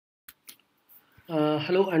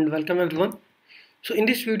Hello and welcome everyone. So in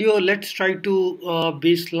this video, let's try to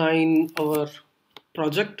baseline our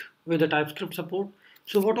project with the TypeScript support.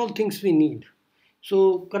 So what all things we need?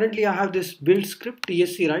 So currently I have this build script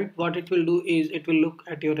TSC, right? What it will do is it will look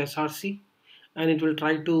at your SRC and it will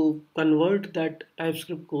try to convert that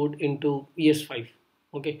TypeScript code into ES5.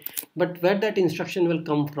 Okay, but where that instruction will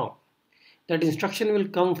come from? That instruction will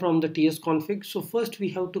come from the tsconfig. So first we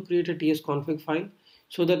have to create a tsconfig file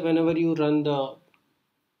so that whenever you run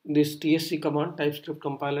this tsc command, TypeScript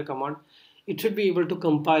compiler command, it should be able to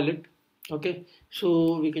compile it. Okay,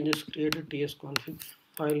 so we can just create a tsconfig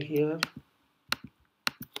file here.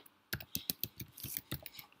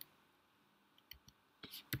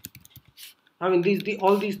 I mean,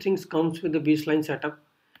 all these things comes with the baseline setup.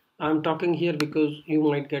 I'm talking here because you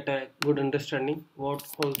might get a good understanding what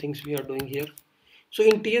all things we are doing here. So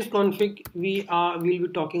in tsconfig, we'll be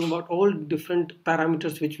talking about all different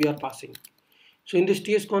parameters which we are passing. So in this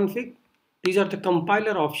tsconfig, these are the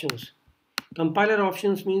compiler options. Compiler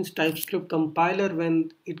options means TypeScript compiler,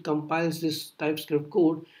 when it compiles this TypeScript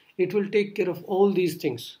code, it will take care of all these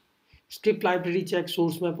things. Script library check,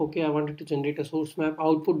 source map, okay, I wanted to generate a source map,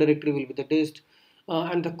 output directory will be the dist,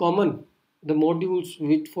 and the modules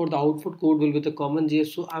which for the output code will be the common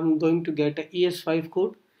JS. So I'm going to get a ES5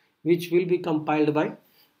 code which will be compiled by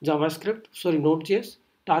NodeJS.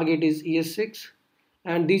 Target is ES6,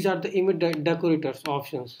 and these are the image decorators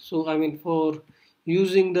options. So I mean, for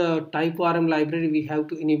using the TypeORM library, we have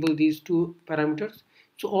to enable these two parameters.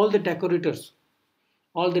 So all the decorators,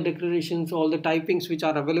 all the declarations, all the typings which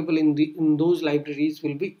are available in those libraries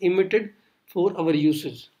will be emitted for our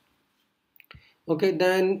usage. Okay,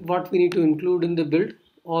 then what we need to include in the build,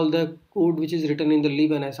 all the code which is written in the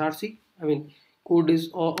lib and src. I mean,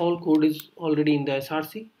 all code is already in the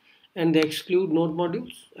src, and they exclude node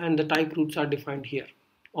modules, and the type roots are defined here.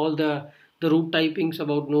 All the root typings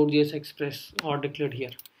about node.js express are declared here.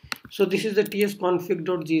 So this is the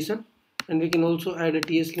tsconfig.json, and we can also add a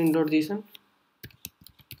tslint.json.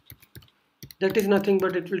 That is nothing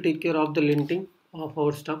but it will take care of the linting of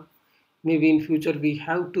our stuff. Maybe in future we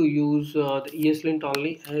have to use the ESLint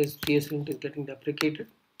only, as ESLint is getting deprecated.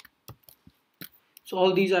 So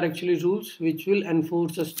all these are actually rules which will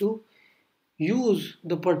enforce us to use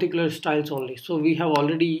the particular styles only. So we have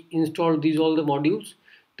already installed these all the modules: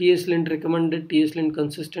 tslint recommended, tslint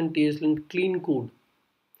consistent, tslint clean code.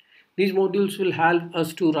 These modules will help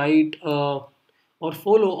us to write or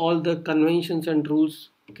follow all the conventions and rules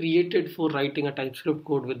created for writing a TypeScript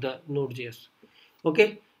code with the Node.js.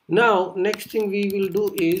 Okay, now next thing we will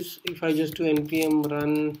do is, if I just do npm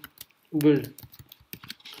run build,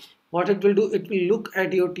 what it will do, it will look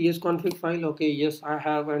at your tsconfig file. Okay, yes, I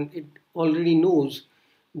have, and it already knows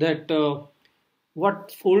that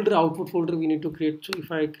what folder, output folder we need to create. So if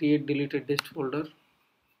I create deleted dist folder,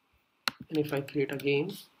 and if I create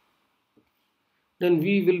again, then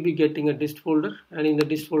we will be getting a dist folder, and in the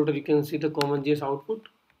dist folder you can see the common.js output.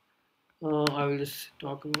 I will just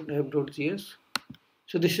talk about app.js.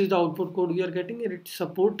 So this is the output code we are getting, and it's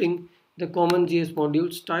supporting the common.js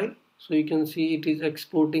module style. So you can see it is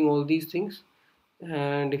exporting all these things.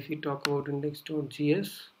 And if we talk about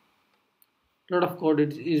index.js, a lot of code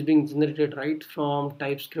is being generated right from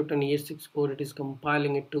TypeScript and ES6 code. It is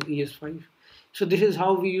compiling it to ES5. So this is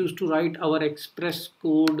how we used to write our express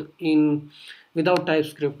code in without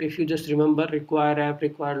TypeScript. If you just remember, require app,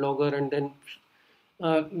 require logger, and then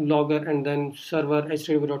server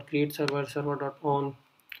http.create server, server.on.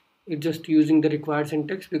 It's just using the required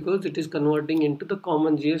syntax because it is converting into the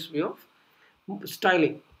common.js way of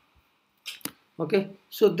styling. Okay,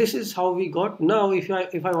 so this is how we got. Now if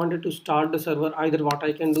I wanted to start the server, either what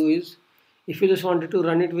I can do is, if you just wanted to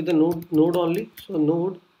run it with the node only, so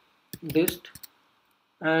node dist,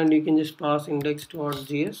 and you can just pass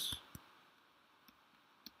index.js,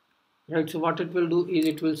 right? So what it will do is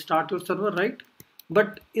it will start your server, right?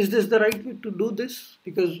 But is this the right way to do this?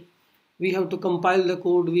 Because we have to compile the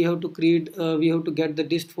code, we have to create, we have to get the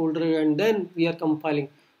dist folder, and then we are compiling.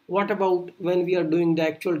 What about when we are doing the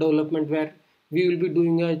actual development, where we will be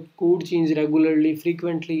doing a code change regularly,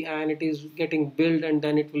 frequently, and it is getting built and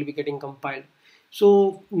then it will be getting compiled?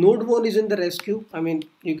 So node1 is in the rescue. I mean,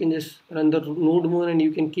 you can just run the node1 and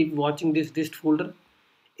you can keep watching this dist folder.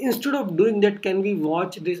 Instead of doing that, can we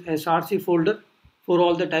watch this src folder for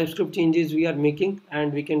all the TypeScript changes we are making?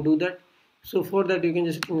 And we can do that. So for that, you can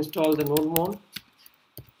just install the node1.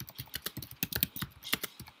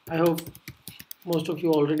 I hope most of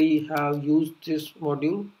you already have used this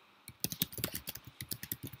module.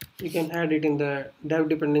 You can add it in the dev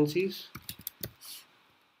dependencies.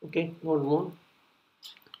 Okay, node1.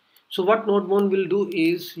 So what nodemon will do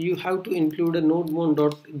is you have to include a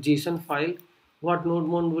nodemon.json file. What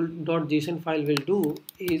nodemon.json file will do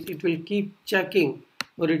is it will keep checking,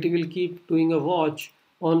 or it will keep doing a watch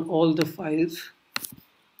on all the files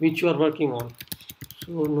which you are working on.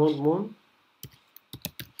 So nodemon.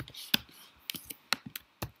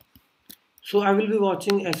 So I will be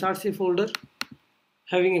watching src folder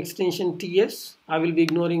having extension ts. I will be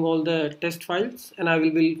ignoring all the test files and I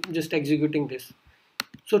will be just executing this.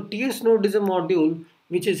 So TS node is a module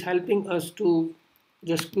which is helping us to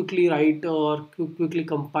just quickly write or quickly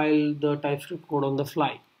compile the TypeScript code on the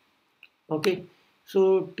fly. Okay,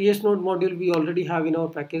 so TS node module we already have in our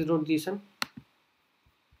package.json.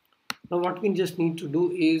 Now what we just need to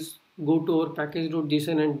do is go to our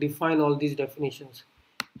package.json and define all these definitions.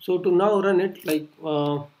 So to now run it, like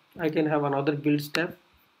I can have another build step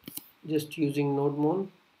just using nodemon.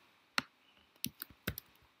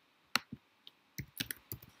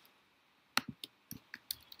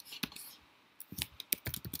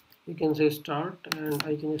 You can say start and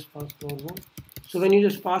I can just pass nodemon. So when you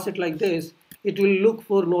just pass it like this, it will look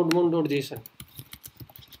for nodemon.json.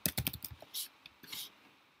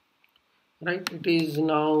 Right, it is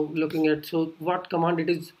now looking at, so what command it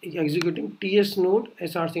is executing? ts node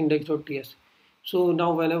src index.ts. So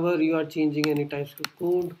now whenever you are changing any TypeScript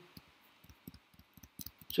code,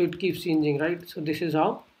 so it keeps changing, right? So this is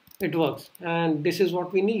how it works, and this is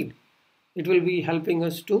what we need. It will be helping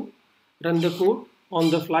us to run the code on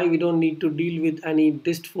the fly. We don't need to deal with any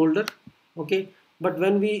dist folder. Okay, but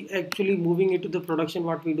when we actually moving it to the production,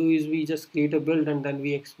 what we do is we just create a build and then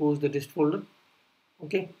we expose the dist folder.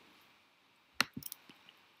 Okay,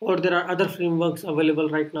 or there are other frameworks available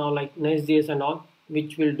right now like NativeScript and all,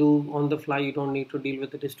 which will do on the fly. You don't need to deal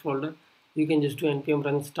with the dist folder. You can just do npm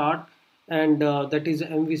run start, and that is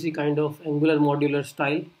MVC kind of Angular modular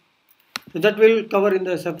style. So that will cover in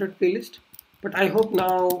the separate playlist. But I hope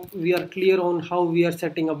now we are clear on how we are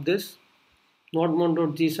setting up this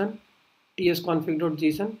nodemon.json,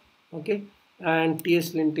 tsconfig.json, okay, and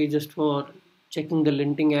tslint is just for checking the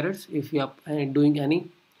linting errors if you are doing any,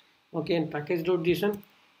 okay, and package.json.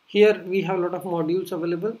 Here we have a lot of modules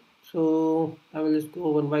available, so I will just go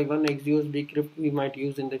one by one. Exos, decrypt we might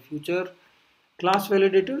use in the future. Class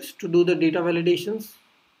validators to do the data validations,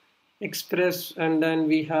 express, and then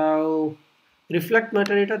we have reflect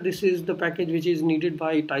metadata. This is the package which is needed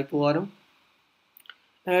by TypeORM,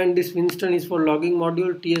 and this Winston is for logging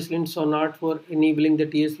module, tslint sonart for enabling the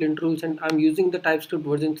tslint rules, and I'm using the TypeScript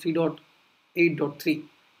version 3.8.3.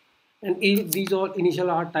 and these all initial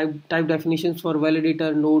are type definitions for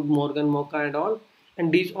validator, node, Morgan, Mocha and all,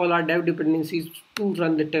 and these all are dev dependencies to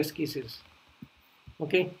run the test cases.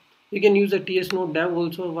 Okay, you can use the ts node dev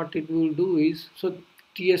also. What it will do is, so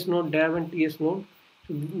ts node dev and ts node,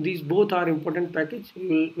 so these both are important package.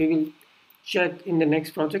 We will check in the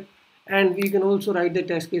next project, and we can also write the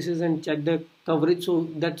test cases and check the coverage. So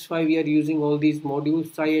that's why we are using all these modules: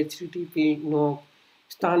 http, no,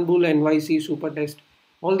 Istanbul, NYC, supertest.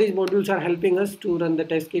 All these modules are helping us to run the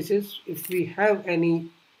test cases. If we have any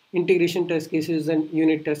integration test cases and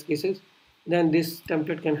unit test cases, then this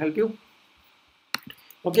template can help you.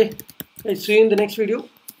 Okay, see you in the next video.